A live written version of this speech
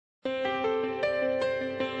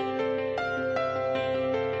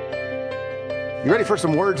You ready for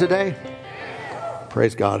some word today?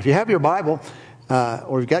 Praise God. If you have your Bible,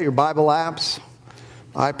 or you've got your Bible apps,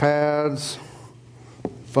 iPads,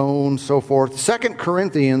 phones, so forth, 2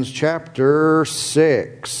 Corinthians chapter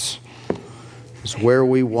 6 is where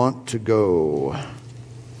we want to go.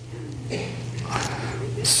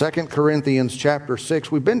 2 Corinthians chapter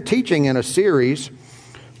 6. We've been teaching in a series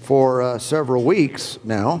for several weeks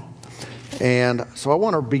now. And so I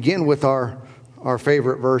want to begin with our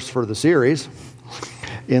favorite verse for the series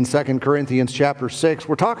in 2 Corinthians chapter 6.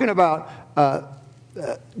 We're talking about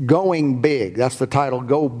going big. That's the title,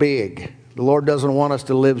 Go Big. The Lord doesn't want us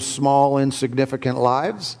to live small, insignificant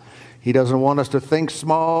lives. He doesn't want us to think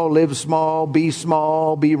small, live small,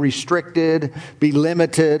 be restricted, be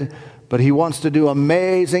limited. But He wants to do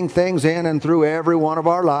amazing things in and through every one of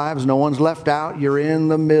our lives. No one's left out. You're in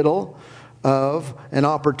the middle of an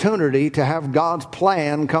opportunity to have God's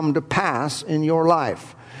plan come to pass in your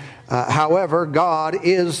life. However, God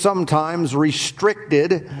is sometimes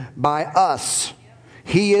restricted by us.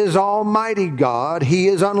 He is Almighty God. He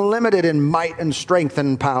is unlimited in might and strength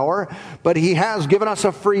and power. But He has given us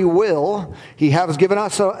a free will. He has given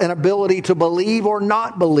us an ability to believe or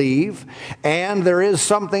not believe. And there is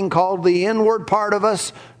something called the inward part of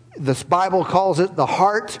us. This Bible calls it the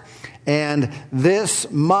heart. And this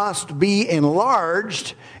must be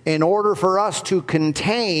enlarged in order for us to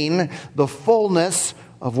contain the fullness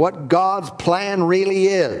of what God's plan really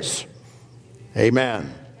is.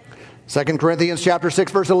 Amen. 2 Corinthians chapter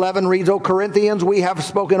 6 verse 11 reads, O Corinthians, we have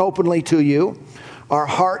spoken openly to you. Our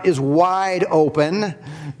heart is wide open.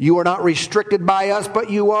 You are not restricted by us,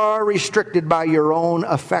 but you are restricted by your own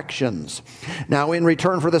affections. Now in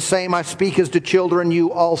return for the same I speak as to children,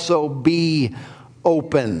 you also be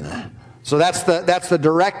open. So that's the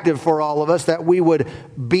directive for all of us, that we would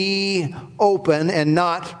be open and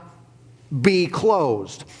not be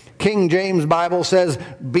closed. King James Bible says,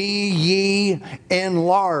 be ye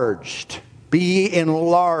enlarged. Be ye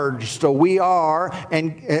enlarged. So we are,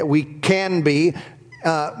 and we can be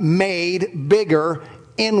made bigger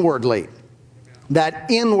inwardly. That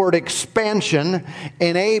inward expansion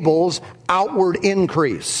enables outward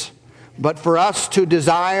increase. But for us to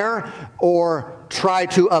desire or try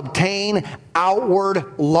to obtain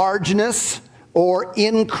outward largeness or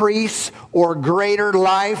increase or greater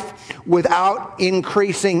life without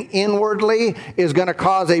increasing inwardly is going to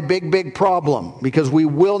cause a big problem, because we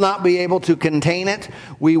will not be able to contain it.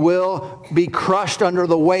 We will be crushed under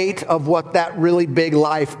the weight of what that really big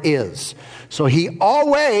life is. So He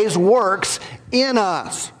always works in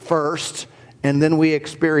us first, and then we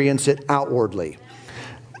experience it outwardly.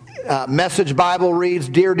 Message Bible reads,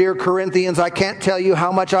 Dear Corinthians, I can't tell you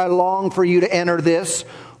how much I long for you to enter this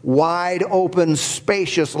wide open,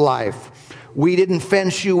 spacious life. We didn't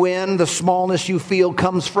fence you in. The smallness you feel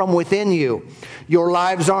comes from within you. Your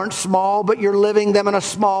lives aren't small, but you're living them in a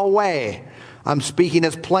small way. I'm speaking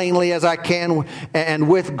as plainly as I can and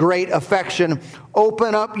with great affection.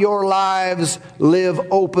 Open up your lives, live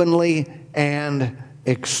openly and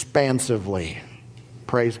expansively.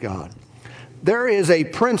 Praise God. There is a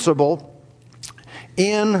principle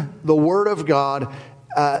in the Word of God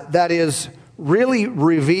that is really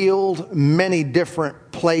revealed many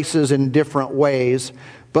different places in different ways.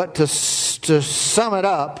 But to sum it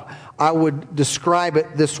up, I would describe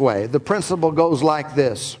it this way. The principle goes like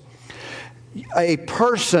this. A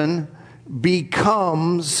person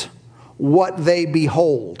becomes what they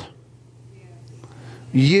behold.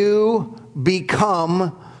 You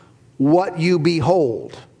become what you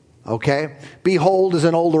behold. Okay? Behold is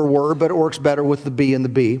an older word, but it works better with the B and the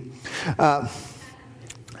B.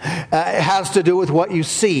 It has to do with what you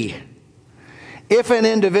see. If an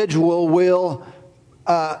individual will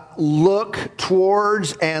look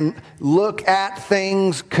towards and look at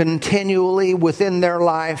things continually within their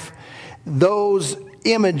life, those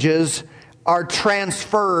images are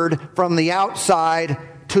transferred from the outside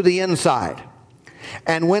to the inside.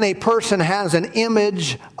 And when a person has an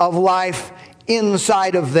image of life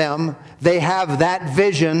inside of them, they have that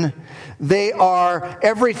vision.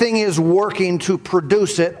 Everything is working to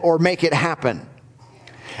produce it or make it happen.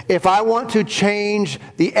 If I want to change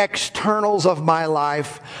the externals of my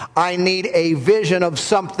life, I need a vision of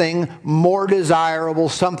something more desirable,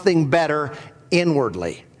 something better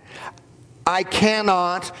inwardly. I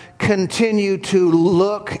cannot continue to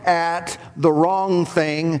look at the wrong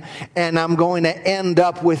thing and I'm going to end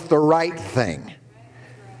up with the right thing.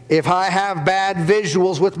 If I have bad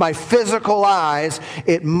visuals with my physical eyes,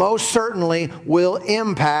 it most certainly will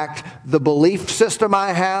impact the belief system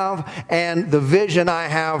I have and the vision I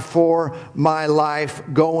have for my life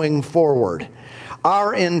going forward.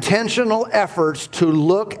 Our intentional efforts to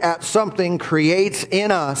look at something creates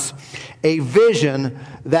in us a vision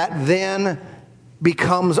that then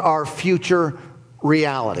becomes our future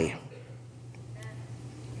reality.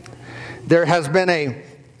 There has been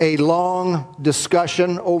a long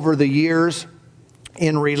discussion over the years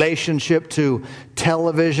in relationship to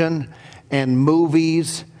television and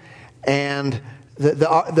movies, and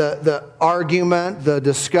the argument, the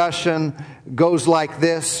discussion goes like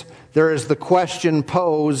this. There is the question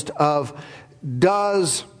posed of, do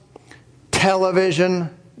television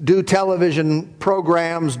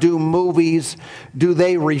programs, do movies, do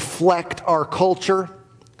they reflect our culture,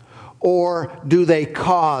 or do they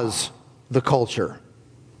cause the culture?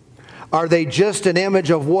 Are they just an image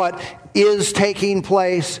of what is taking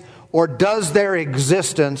place, or does their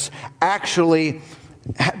existence actually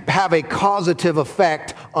have a causative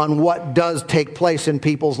effect on what does take place in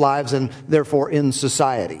people's lives and therefore in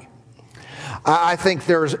society? I think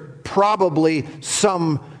there's probably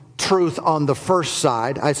some truth on the first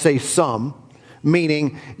side. I say some,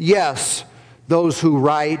 meaning, yes, those who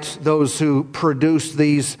write, those who produce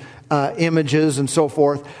these images and so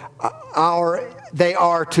forth, they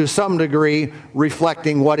are to some degree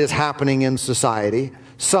reflecting what is happening in society,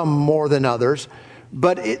 some more than others.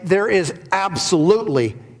 But there is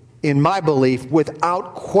absolutely, in my belief,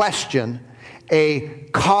 without question, a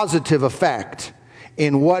causative effect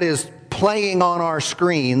in what is playing on our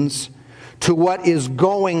screens to what is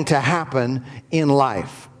going to happen in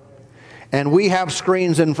life. And we have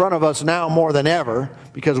screens in front of us now more than ever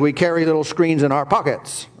because we carry little screens in our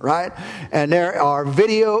pockets, right? And there are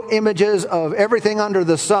video images of everything under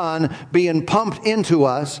the sun being pumped into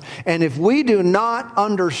us. And if we do not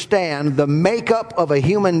understand the makeup of a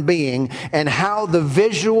human being and how the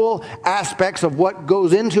visual aspects of what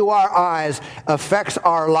goes into our eyes affects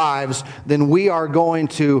our lives, then we are going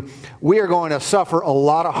to suffer a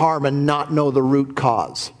lot of harm and not know the root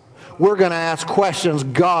cause. We're going to ask questions,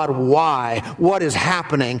 God, why? What is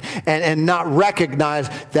happening? And not recognize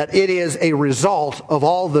that it is a result of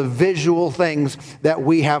all the visual things that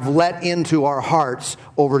we have let into our hearts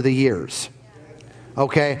over the years.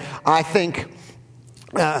 Okay? I think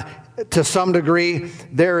to some degree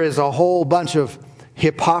there is a whole bunch of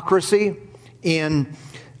hypocrisy in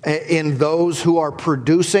those who are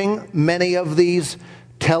producing many of these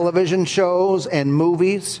television shows and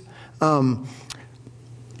movies.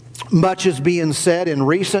 Much is being said in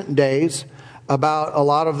recent days about a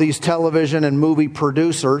lot of these television and movie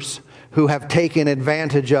producers who have taken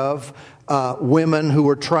advantage of women who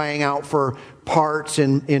are trying out for parts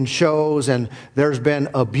in shows, and there's been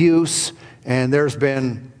abuse, and there's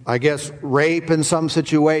been, I guess, rape in some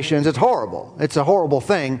situations. It's horrible. It's a horrible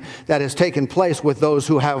thing that has taken place with those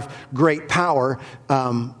who have great power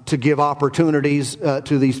to give opportunities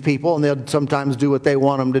to these people, and they'll sometimes do what they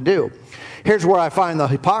want them to do. Here's where I find the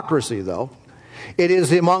hypocrisy, though. It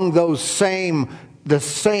is among the same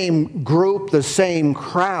group, the same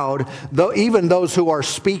crowd, though even those who are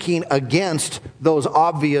speaking against those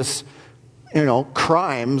obvious,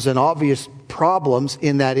 crimes and obvious problems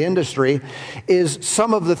in that industry, is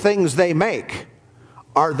some of the things they make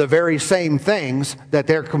are the very same things that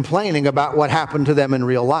they're complaining about what happened to them in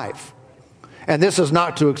real life. And this is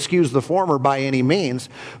not to excuse the former by any means,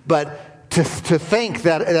 but to think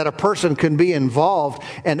that a person can be involved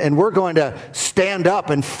and we're going to stand up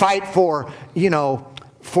and fight for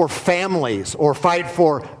families, or fight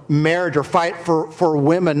for marriage, or fight for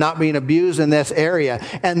women not being abused in this area.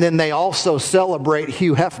 And then they also celebrate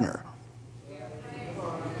Hugh Hefner.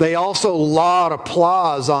 They also laud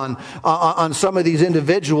applause on some of these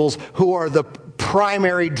individuals who are the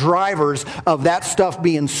primary drivers of that stuff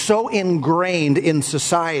being so ingrained in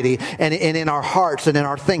society and in our hearts and in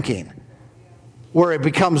our thinking, where it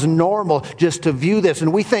becomes normal just to view this.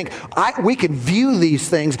 And we think we can view these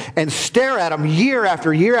things and stare at them year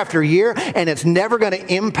after year after year, and it's never going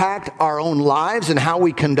to impact our own lives and how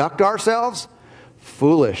we conduct ourselves.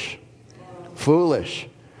 Foolish.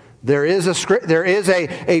 There is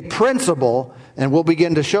a principle, and we'll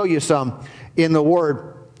begin to show you some in the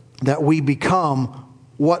Word, that we become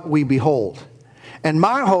what we behold. And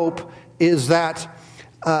my hope is that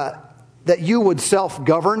you would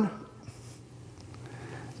self-govern,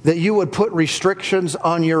 that you would put restrictions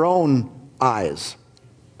on your own eyes,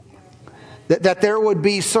 that there would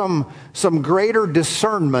be some greater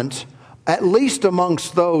discernment, at least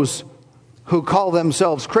amongst those who call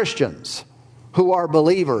themselves Christians, who are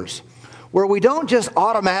believers, where we don't just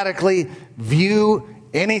automatically view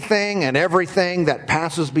anything and everything that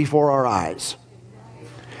passes before our eyes.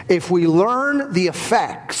 If we learn the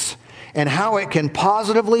effects and how it can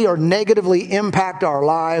positively or negatively impact our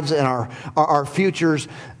lives and our futures,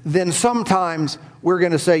 then sometimes we're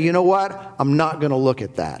going to say, you know what? I'm not going to look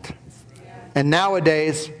at that. And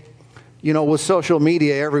nowadays, with social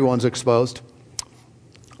media, everyone's exposed.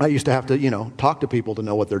 I used to have to, talk to people to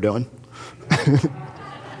know what they're doing.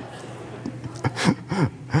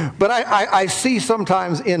 But I see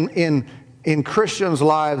sometimes in Christians'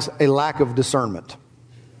 lives a lack of discernment,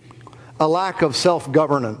 a lack of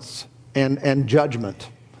self-governance and judgment,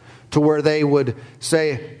 to where they would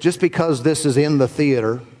say, just because this is in the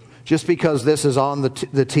theater, just because this is on the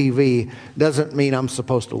TV, doesn't mean I'm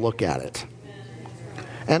supposed to look at it.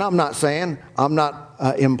 And I'm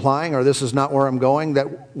not implying, or this is not where I'm going,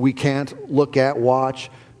 that we can't look at, watch,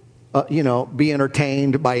 be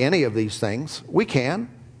entertained by any of these things. We can.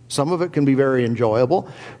 Some of it can be very enjoyable.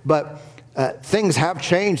 But things have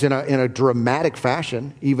changed in a dramatic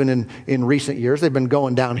fashion, even in recent years. They've been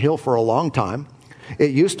going downhill for a long time.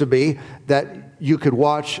 It used to be that you could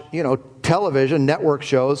watch, television, network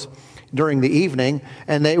shows during the evening,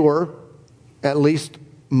 and they were at least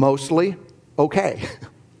mostly okay.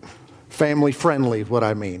 Family friendly is what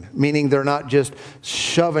I mean. Meaning they're not just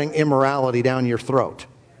shoving immorality down your throat.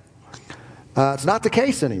 It's not the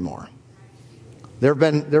case anymore. There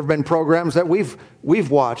have been programs that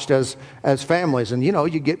we've watched as families, and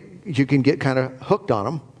you can get kind of hooked on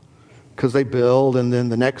them because they build, and then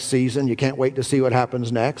the next season you can't wait to see what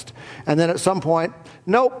happens next. And then at some point,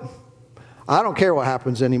 nope, I don't care what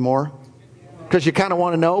happens anymore, because you kind of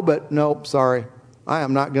want to know, but nope, sorry, I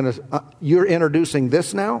am not going to. You're introducing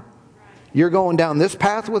this now. You're going down this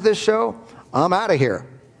path with this show. I'm out of here.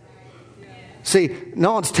 See,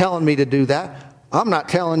 no one's telling me to do that. I'm not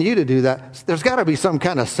telling you to do that. There's got to be some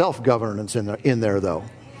kind of self-governance in there, though,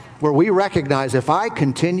 where we recognize if I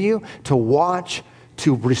continue to watch,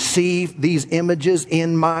 to receive these images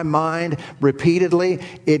in my mind repeatedly,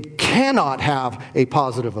 it cannot have a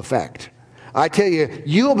positive effect. I tell you,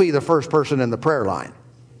 you'll be the first person in the prayer line.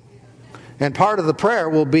 And part of the prayer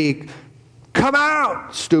will be, come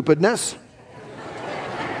out, stupidness.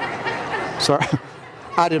 Sorry,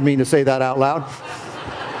 I didn't mean to say that out loud.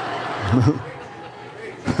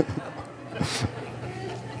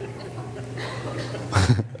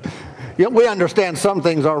 We understand some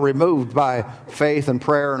things are removed by faith and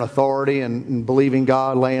prayer and authority and believing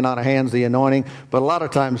God, laying on of hands, the anointing. But a lot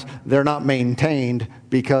of times they're not maintained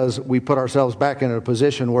because we put ourselves back in a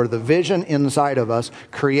position where the vision inside of us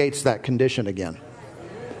creates that condition again.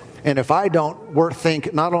 And if I don't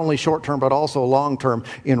think not only short-term but also long-term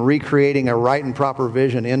in recreating a right and proper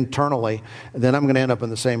vision internally, then I'm going to end up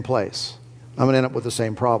in the same place. I'm going to end up with the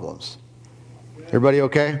same problems. Everybody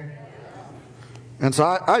okay? And so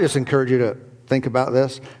I just encourage you to think about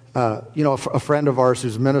this. A friend of ours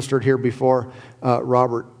who's ministered here before,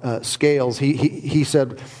 Robert Scales, he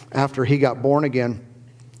said after he got born again,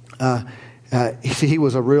 he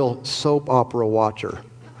was a real soap opera watcher.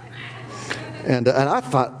 And I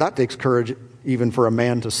thought that takes courage even for a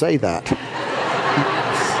man to say that.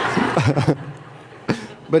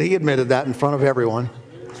 But he admitted that in front of everyone.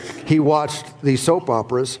 He watched these soap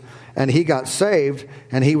operas, and he got saved,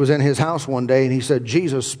 and he was in his house one day, and he said,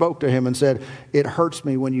 Jesus spoke to him and said, it hurts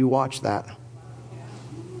me when you watch that.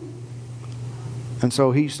 And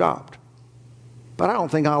so he stopped. But I don't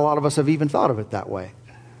think a lot of us have even thought of it that way.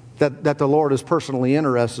 That the Lord is personally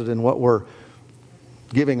interested in what we're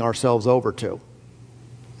giving ourselves over to.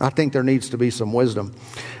 I think there needs to be some wisdom.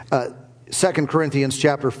 2 Corinthians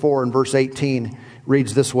chapter 4 and verse 18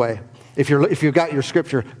 reads this way. If you've got your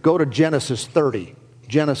scripture, go to Genesis 30.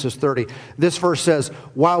 Genesis 30. This verse says,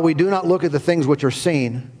 while we do not look at the things which are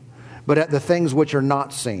seen, but at the things which are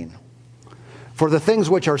not seen. For the things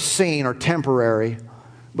which are seen are temporary,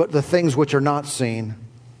 but the things which are not seen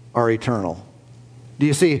are eternal. Do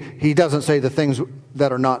you see? He doesn't say the things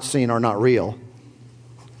that are not seen are not real.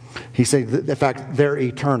 He says, in fact, they're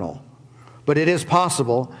eternal. But it is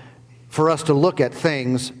possible for us to look at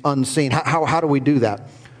things unseen. How do we do that?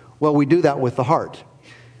 Well, we do that with the heart.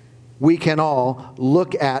 We can all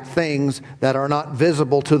look at things that are not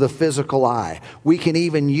visible to the physical eye. We can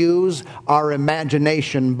even use our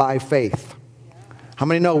imagination by faith. How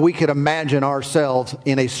many know we could imagine ourselves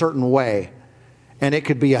in a certain way? And it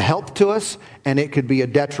could be a help to us, and it could be a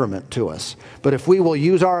detriment to us. But if we will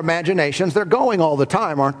use our imaginations, they're going all the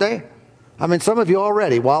time, aren't they? I mean, some of you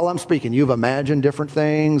already, while I'm speaking, you've imagined different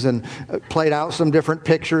things and played out some different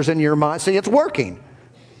pictures in your mind. See, it's working.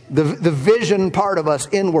 The vision part of us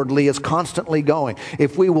inwardly is constantly going.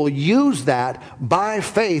 If we will use that by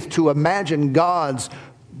faith to imagine God's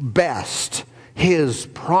best, His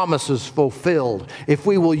promises fulfilled. If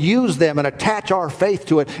we will use them and attach our faith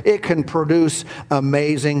to it, it can produce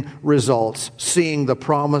amazing results, seeing the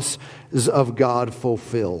promises of God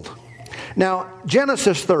fulfilled. Now,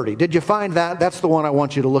 Genesis 30, did you find that? That's the one I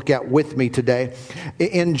want you to look at with me today.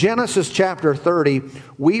 In Genesis chapter 30,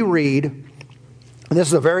 we read, and this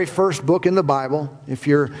is the very first book in the Bible. If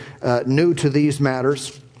you're new to these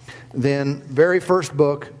matters, then very first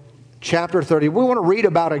book, chapter 30, we want to read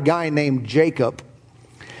about a guy named Jacob.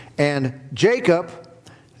 And Jacob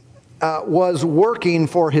was working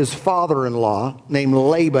for his father-in-law named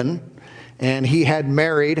Laban, and he had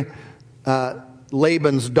married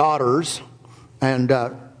Laban's daughters. And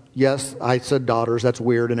yes, I said daughters, that's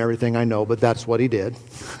weird and everything, I know, but that's what he did.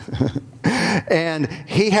 And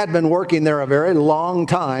he had been working there a very long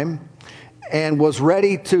time and was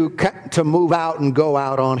ready to move out and go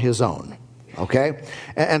out on his own. Okay?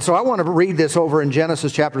 And so I want to read this over in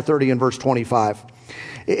Genesis chapter 30 and verse 25.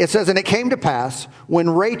 It says, "And it came to pass when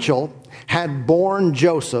Rachel had borne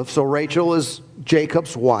Joseph," so Rachel is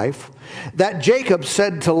Jacob's wife, "that Jacob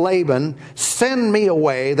said to Laban, 'Send me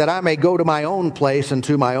away that I may go to my own place and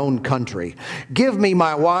to my own country. Give me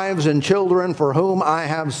my wives and children for whom I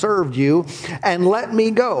have served you, and let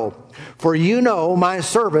me go. For you know my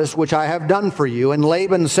service which I have done for you.' And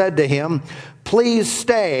Laban said to him, 'Please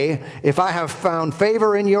stay, if I have found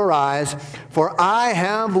favor in your eyes, for I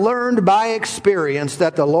have learned by experience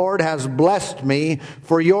that the Lord has blessed me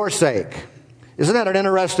for your sake.'" Isn't that an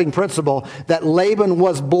interesting principle, that Laban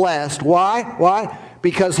was blessed? Why?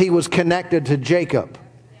 Because he was connected to Jacob.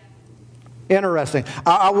 Interesting.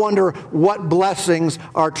 I wonder what blessings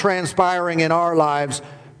are transpiring in our lives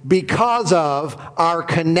because of our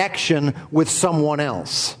connection with someone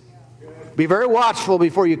else. Be very watchful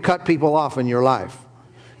before you cut people off in your life,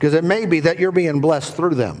 because it may be that you're being blessed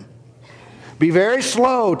through them. Be very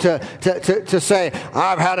slow to say,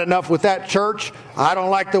 "I've had enough with that church. I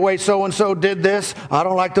don't like the way so-and-so did this. I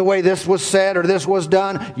don't like the way this was said or this was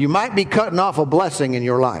done." You might be cutting off a blessing in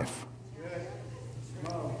your life.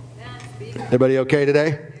 Everybody okay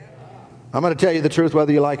today? I'm going to tell you the truth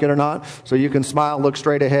whether you like it or not, so you can smile, look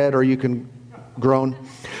straight ahead, or you can groan.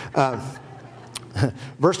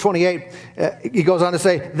 Verse 28, he goes on to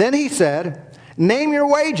say, "Then he said, 'Name your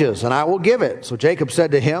wages, and I will give it.' So Jacob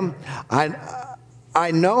said to him,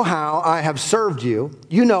 I know how I have served you.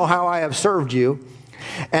 You know how I have served you,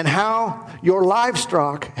 and how your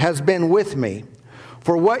livestock has been with me.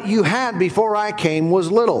 For what you had before I came was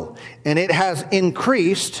little, and it has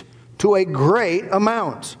increased to a great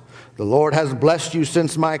amount. The Lord has blessed you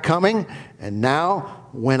since my coming, and now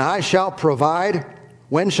when shall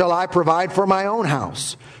I provide for my own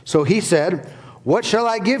house?' So he said, 'What shall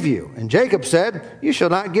I give you?' And Jacob said, 'You shall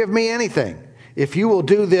not give me anything. If you will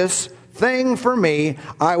do this thing for me,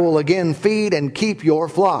 I will again feed and keep your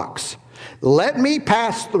flocks. Let me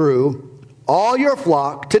pass through all your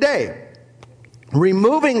flock today,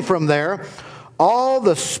 removing from there all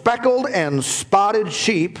the speckled and spotted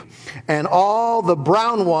sheep, and all the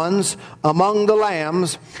brown ones among the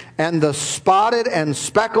lambs, and the spotted and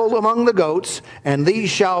speckled among the goats, and these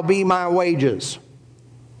shall be my wages.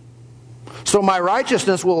 So my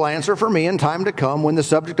righteousness will answer for me in time to come, when the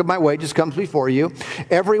subject of my wages comes before you.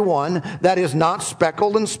 Every one that is not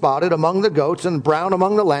speckled and spotted among the goats and brown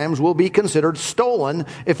among the lambs will be considered stolen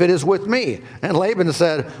if it is with me.' And Laban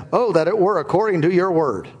said, 'Oh, that it were according to your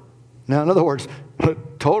word.'" Now, in other words,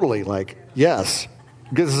 totally like, yes,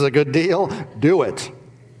 this is a good deal, do it.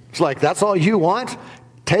 It's like, that's all you want?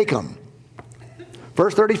 Take them.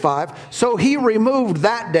 Verse 35, "So he removed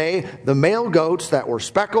that day the male goats that were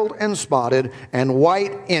speckled and spotted and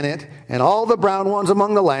white in it, and all the brown ones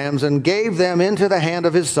among the lambs, and gave them into the hand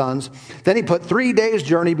of his sons. Then he put 3 days'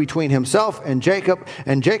 journey between himself and Jacob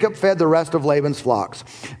fed the rest of Laban's flocks.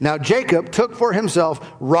 Now Jacob took for himself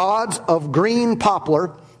rods of green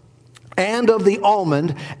poplar and of the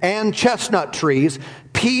almond and chestnut trees,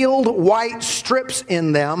 peeled white strips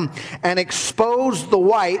in them, and exposed the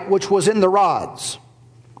white which was in the rods."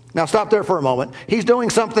 Now stop there for a moment. He's doing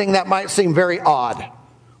something that might seem very odd.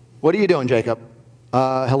 "What are you doing, Jacob?"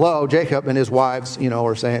 Hello, Jacob and his wives,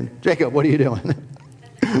 are saying, "Jacob, what are you doing?"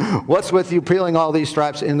 "What's with you peeling all these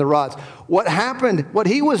stripes in the rods?" What happened, what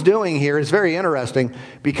he was doing here is very interesting,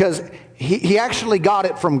 because he actually got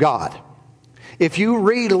it from God. If you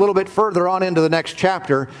read a little bit further on into the next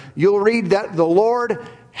chapter, you'll read that the Lord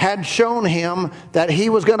had shown him that he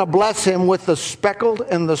was going to bless him with the speckled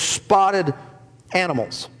and the spotted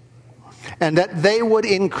animals, and that they would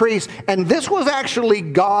increase. And this was actually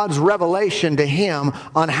God's revelation to him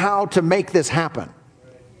on how to make this happen,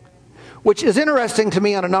 which is interesting to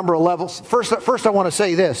me on a number of levels. First I want to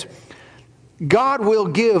say this. God will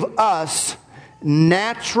give us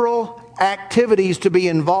natural activities to be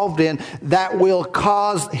involved in that will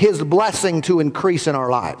cause His blessing to increase in our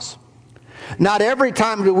lives. Not every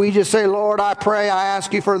time do we just say, Lord, I pray, I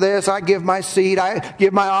ask you for this, I give my seed, I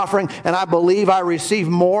give my offering, and I believe I receive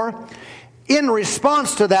more. In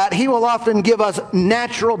response to that, He will often give us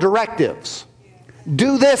natural directives.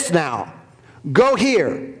 Do this now. Go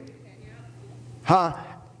here.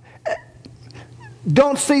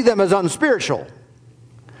 Don't see them as unspiritual.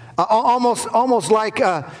 Almost like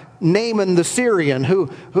Naaman the Syrian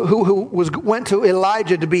who went to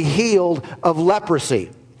Elijah to be healed of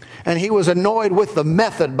leprosy. And he was annoyed with the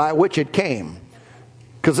method by which it came.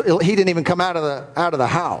 Because he didn't even come out of the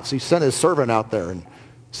house. He sent his servant out there and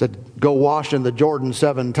said, go wash in the Jordan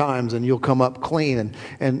 7 times and you'll come up clean.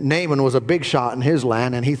 And Naaman was a big shot in his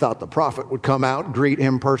land, and he thought the prophet would come out, greet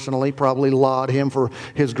him personally, probably laud him for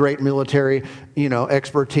his great military,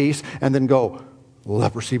 expertise, and then go,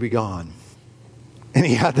 leprosy be gone. And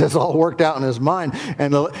he had this all worked out in his mind.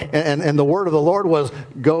 And the word of the Lord was,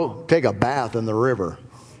 go take a bath in the river.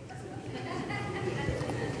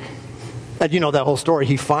 And you know that whole story.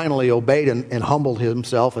 He finally obeyed and humbled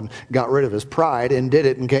himself and got rid of his pride and did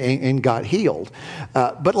it and got healed.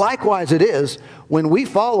 But likewise it is, when we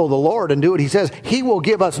follow the Lord and do what He says, He will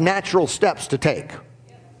give us natural steps to take.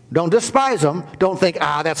 Don't despise them. Don't think,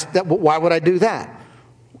 why would I do that?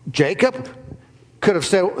 Jacob could have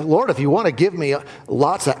said, Lord, if you want to give me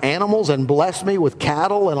lots of animals and bless me with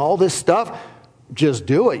cattle and all this stuff, just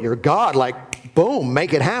do it. You're God. Like, boom,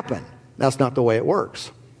 make it happen. That's not the way it works.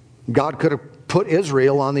 God could have put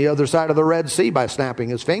Israel on the other side of the Red Sea by snapping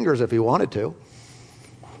His fingers if He wanted to.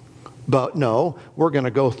 But no, we're going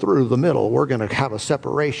to go through the middle. We're going to have a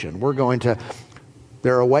separation.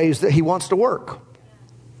 There are ways that He wants to work.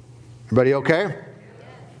 Everybody okay?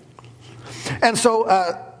 And so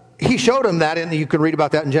He showed him that, and you can read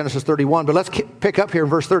about that in Genesis 31. But let's pick up here in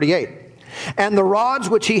verse 38. And the rods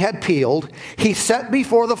which he had peeled, he set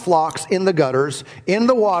before the flocks in the gutters, in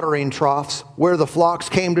the watering troughs where the flocks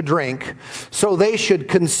came to drink, so they should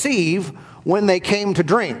conceive when they came to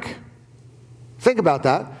drink. Think about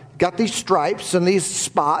that. Got these stripes and these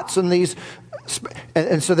spots and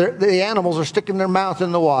so the animals are sticking their mouth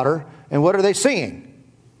in the water. And what are they seeing?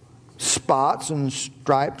 Spots and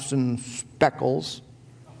stripes and speckles.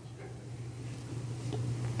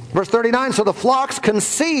 Verse 39, so the flocks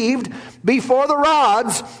conceived before the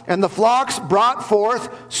rods, and the flocks brought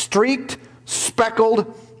forth streaked,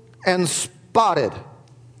 speckled, and spotted.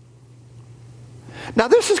 Now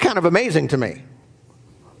this is kind of amazing to me.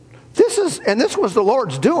 This was the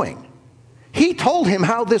Lord's doing. He told him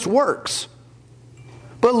how this works.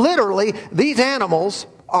 But literally, these animals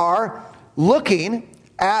are looking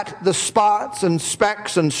at the spots and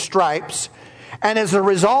specks and stripes, and as a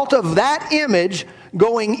result of that image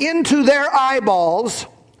going into their eyeballs,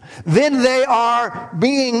 then they are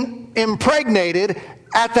being impregnated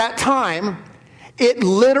at that time. It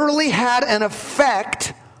literally had an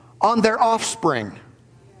effect on their offspring.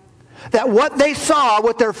 That what they saw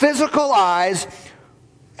with their physical eyes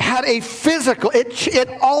had a physical, it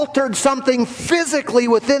altered something physically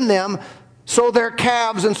within them, so their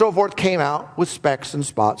calves and so forth came out with specks and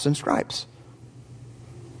spots and stripes.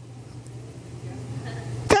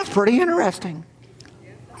 That's pretty interesting.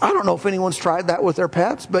 I don't know if anyone's tried that with their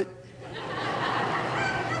pets, but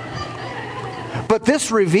this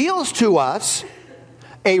reveals to us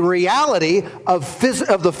a reality of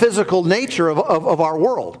the physical nature of our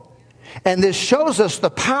world. And this shows us the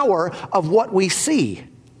power of what we see.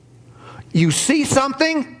 You see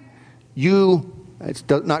something, it's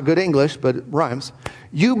not good English, but it rhymes.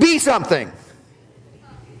 You be something.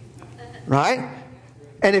 Right?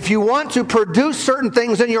 And if you want to produce certain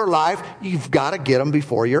things in your life, you've got to get them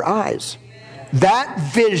before your eyes. That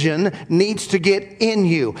vision needs to get in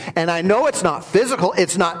you. And I know it's not physical,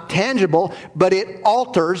 it's not tangible, but it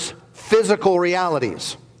alters physical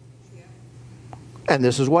realities. And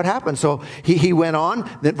this is what happened. So he went on,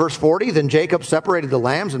 then verse 40, then Jacob separated the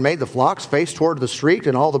lambs and made the flocks face toward the streaked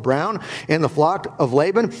and all the brown in the flock of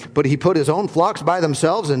Laban. But he put his own flocks by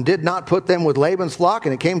themselves and did not put them with Laban's flock.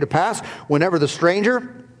 And it came to pass, whenever the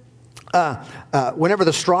stronger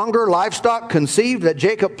livestock conceived, that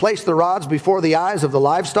Jacob placed the rods before the eyes of the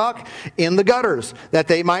livestock in the gutters, that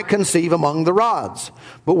they might conceive among the rods.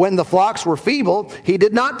 But when the flocks were feeble, he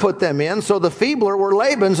did not put them in, so the feebler were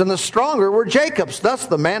Laban's and the stronger were Jacob's. Thus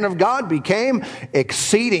the man of God became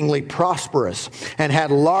exceedingly prosperous and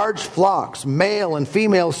had large flocks, male and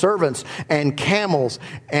female servants, and camels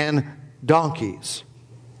and donkeys.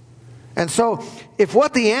 And so if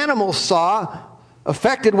what the animals saw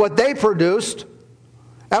affected what they produced,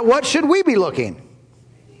 At what should we be looking?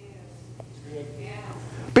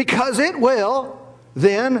 Because it will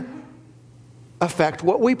then affect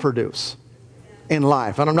what we produce in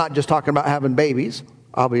life. And I'm not just talking about having babies,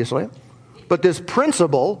 obviously. But this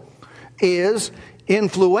principle is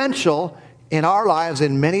influential in our lives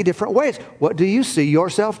in many different ways. What do you see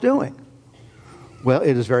yourself doing? Well,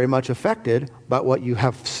 it is very much affected by what you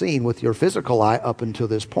have seen with your physical eye up until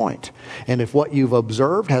this point. And if what you've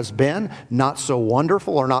observed has been not so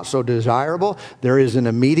wonderful or not so desirable, there is an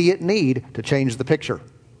immediate need to change the picture.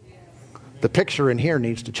 The picture in here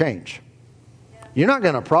needs to change. You're not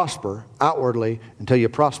going to prosper outwardly until you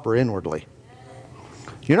prosper inwardly.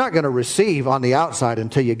 You're not going to receive on the outside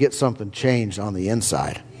until you get something changed on the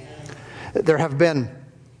inside. There have been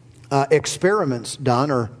experiments done,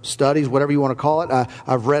 or studies, whatever you want to call it.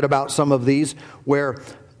 I've read about some of these where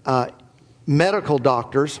medical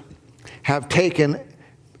doctors have taken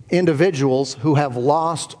individuals who have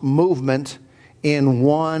lost movement in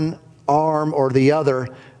one arm or the other,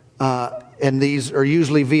 and these are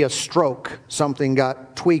usually via stroke. Something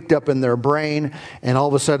got tweaked up in their brain, and all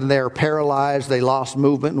of a sudden they're paralyzed. They lost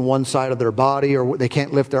movement in one side of their body, or they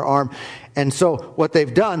can't lift their arm. And so what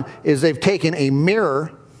they've done is they've taken a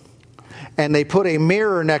mirror, and they put a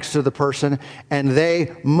mirror next to the person, and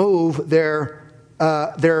they move their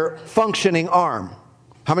functioning arm.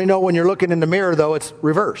 How many know when you're looking in the mirror, though, it's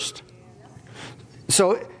reversed?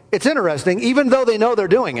 So it's interesting. Even though they know they're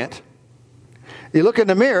doing it, you look in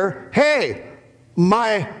the mirror, hey,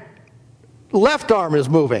 my left arm is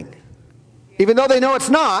moving. Even though they know it's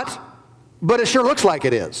not, but it sure looks like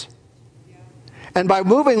it is. And by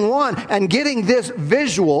moving one and getting this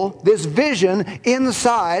vision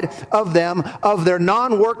inside of them, of their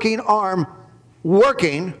non-working arm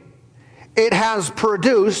working, it has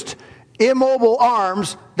produced immobile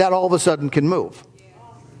arms that all of a sudden can move.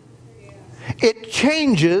 It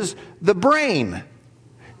changes the brain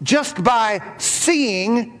just by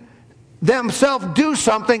seeing themselves do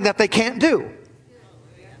something that they can't do.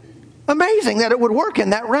 Amazing that it would work in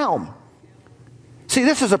that realm. See,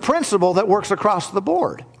 this is a principle that works across the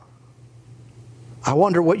board. I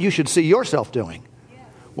wonder what you should see yourself doing.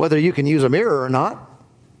 Whether you can use a mirror or not.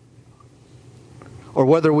 Or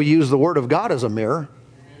whether we use the Word of God as a mirror.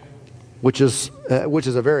 Which is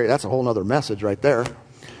that's a whole other message right there.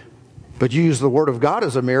 But you use the Word of God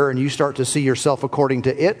as a mirror, and you start to see yourself according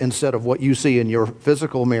to it instead of what you see in your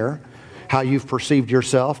physical mirror. How you've perceived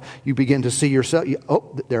yourself. You begin to see yourself.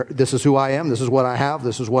 This is who I am. This is what I have.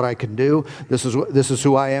 This is what I can do. This is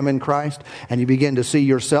who I am in Christ. And you begin to see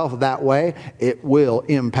yourself that way. It will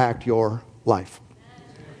impact your life.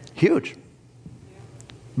 Huge.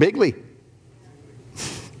 Bigly.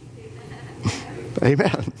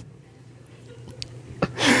 Amen.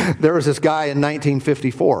 There was this guy in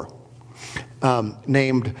 1954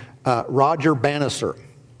 named Roger Bannister.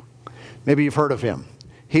 Maybe you've heard of him.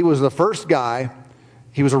 He was the first guy,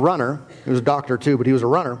 he was a runner, he was a doctor too, but he was a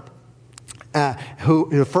runner,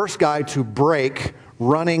 the first guy to break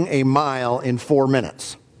running a mile in 4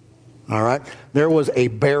 minutes. All right? There was a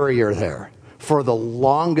barrier there. For the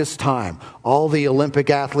longest time, all the Olympic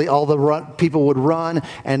athletes, people would run,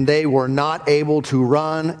 and they were not able to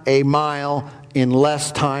run a mile in less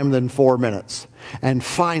time than 4 minutes. And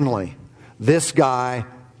finally, this guy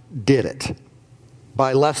did it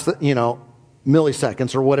by less than,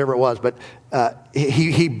 milliseconds or whatever it was, but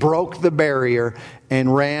he broke the barrier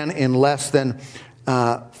and ran in less than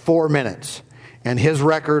 4 minutes, and his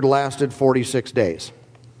record lasted 46 days.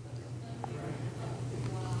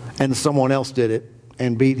 And someone else did it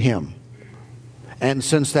and beat him. And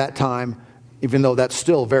since that time, even though that's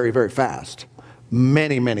still very, very fast,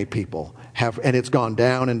 many people have, and it's gone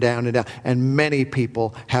down and down and down, and many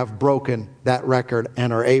people have broken that record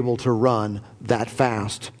and are able to run that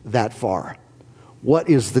fast, that far. What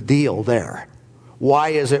is the deal there? Why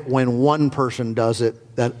is it when one person does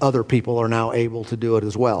it that other people are now able to do it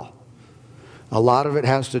as well? A lot of it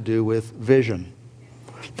has to do with vision.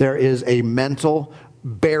 There is a mental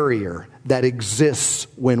barrier that exists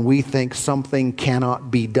when we think something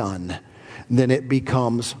cannot be done. Then it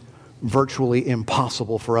becomes virtually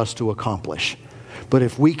impossible for us to accomplish. But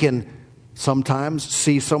if we can sometimes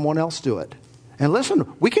see someone else do it, and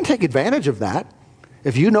listen, we can take advantage of that.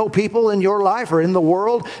 If you know people in your life or in the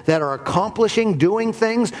world that are accomplishing, doing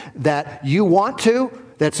things that you want to,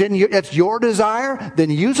 that's your desire, then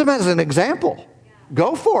use them as an example.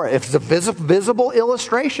 Go for it. If it's a visible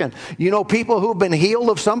illustration. You know people who've been healed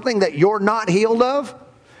of something that you're not healed of?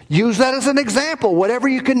 Use that as an example. Whatever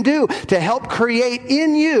you can do to help create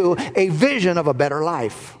in you a vision of a better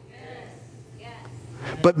life.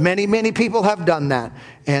 But many, many people have done that.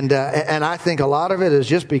 And I think a lot of it is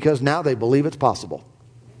just because now they believe it's possible.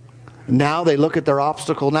 Now they look at their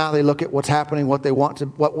obstacle. Now they look at what's happening, what they want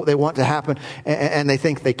to happen, and they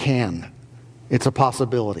think they can. It's a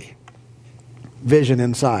possibility. Vision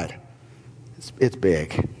inside. It's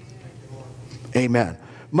big. Amen.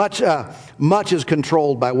 Much is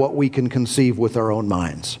controlled by what we can conceive with our own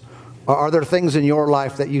minds. Are there things in your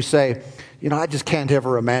life that you say, I just can't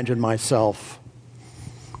ever imagine myself,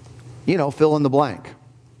 fill in the blank.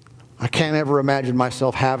 I can't ever imagine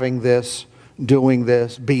myself having this, doing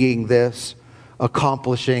this, being this,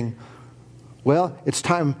 accomplishing. Well, it's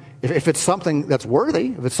time, if it's something that's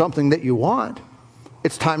worthy, if it's something that you want,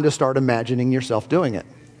 it's time to start imagining yourself doing it.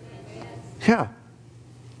 Yeah.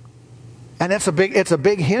 And it's a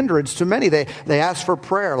big hindrance to many. They ask for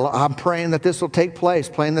prayer. I'm praying that this will take place,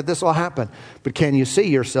 praying that this will happen. But can you see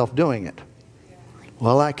yourself doing it?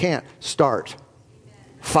 Well, I can't. Start.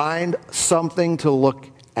 Find something to look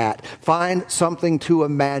at. Find something to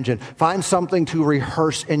imagine. Find something to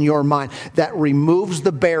rehearse in your mind that removes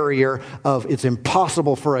the barrier of it's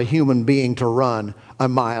impossible for a human being to run a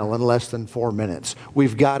mile in less than 4 minutes.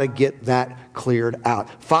 We've got to get that cleared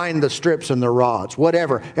out. Find the strips and the rods,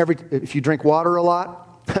 whatever. If you drink water a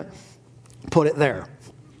lot, put it there.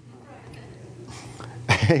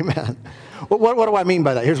 Amen. What do I mean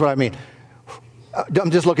by that? Here's what I mean. I'm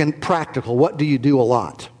just looking practical. What do you do a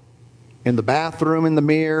lot? In the bathroom, in the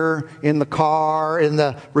mirror, in the car, in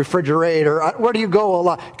the refrigerator. Where do you go a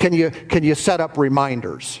lot? Can you set up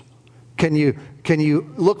reminders? Can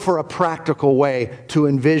you look for a practical way to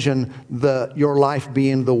envision your life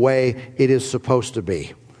being the way it is supposed to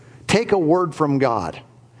be? Take a word from God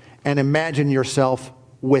and imagine yourself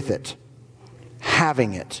with it,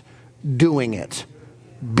 having it, doing it,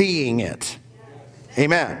 being it.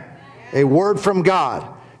 Amen. A word from God.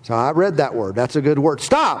 So I read that word. That's a good word.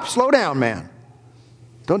 Stop. Slow down, man.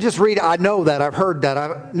 Don't just read, I know that, I've heard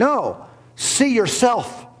that. No. See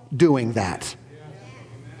yourself doing that.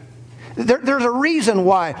 There's a reason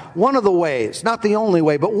why one of the ways, not the only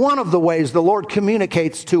way, but one of the ways the Lord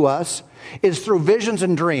communicates to us is through visions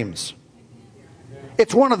and dreams.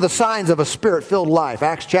 It's one of the signs of a Spirit-filled life.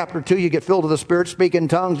 Acts chapter 2, you get filled with the Spirit, speak in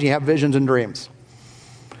tongues, and you have visions and dreams.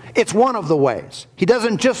 It's one of the ways. He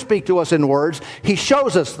doesn't just speak to us in words. He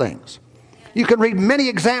shows us things. You can read many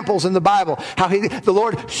examples in the Bible how the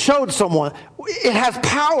Lord showed someone. It has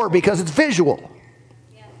power because it's visual.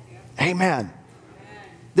 Amen.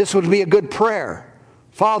 This would be a good prayer.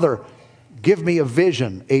 Father, give me a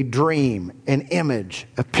vision, a dream, an image,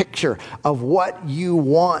 a picture of what you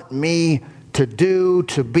want me to do,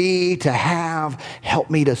 to be, to have. Help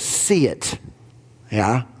me to see it.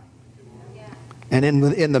 Yeah? And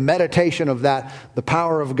in the meditation of that, the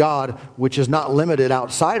power of God, which is not limited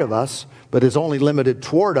outside of us, but is only limited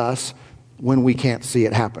toward us when we can't see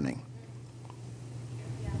it happening.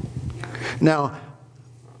 Now,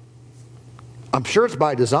 I'm sure it's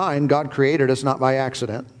by design. God created us not by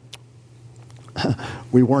accident.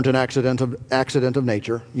 We weren't an accident of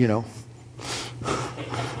nature,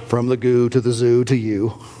 From the goo to the zoo to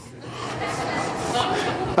you.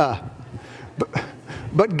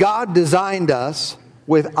 But God designed us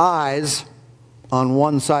with eyes on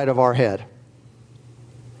one side of our head.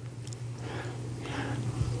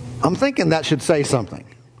 I'm thinking that should say something.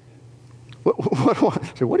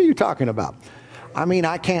 What are you talking about? I mean,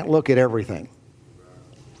 I can't look at everything.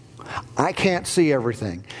 I can't see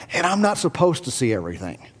everything. And I'm not supposed to see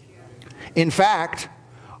everything. In fact,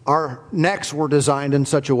 our necks were designed in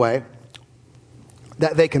such a way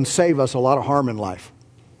that they can save us a lot of harm in life.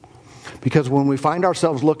 Because when we find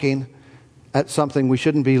ourselves looking at something we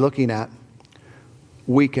shouldn't be looking at,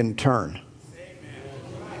 we can turn.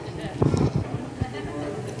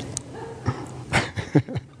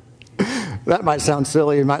 That might sound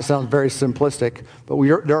silly. It might sound very simplistic. But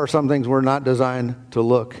there are some things we're not designed to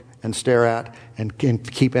look and stare at and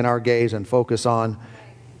keep in our gaze and focus on.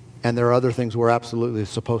 And there are other things we're absolutely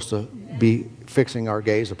supposed to be fixing our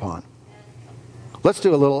gaze upon. Let's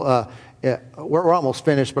do a little... we're almost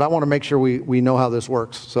finished, but I want to make sure we know how this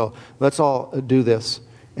works. So let's all do this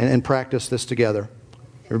and practice this together.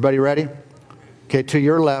 Everybody ready? Okay, to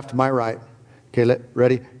your left, my right. Okay,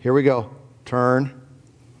 ready? Here we go. Turn.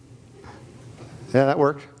 Yeah, that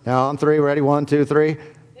worked. Now on 3, ready? 1, 2, 3.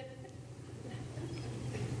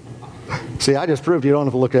 See, I just proved you don't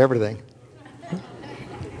have to look at everything.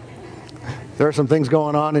 There are some things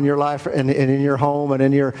going on in your life and in your home and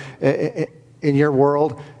in your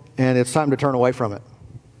world. And it's time to turn away from it.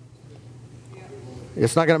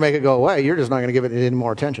 It's not going to make it go away. You're just not going to give it any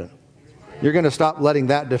more attention. You're going to stop letting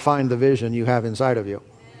that define the vision you have inside of you.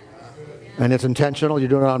 And it's intentional. You're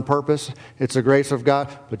doing it on purpose. It's the grace of God.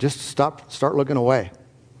 But just start looking away.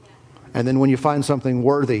 And then when you find something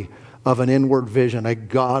worthy of an inward vision, a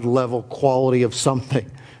God-level quality of something,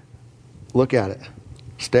 look at it.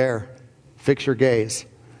 Stare. Fix your gaze.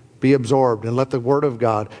 Be absorbed. And let the Word of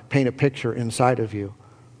God paint a picture inside of you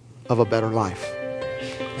of a better life.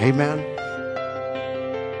 Amen.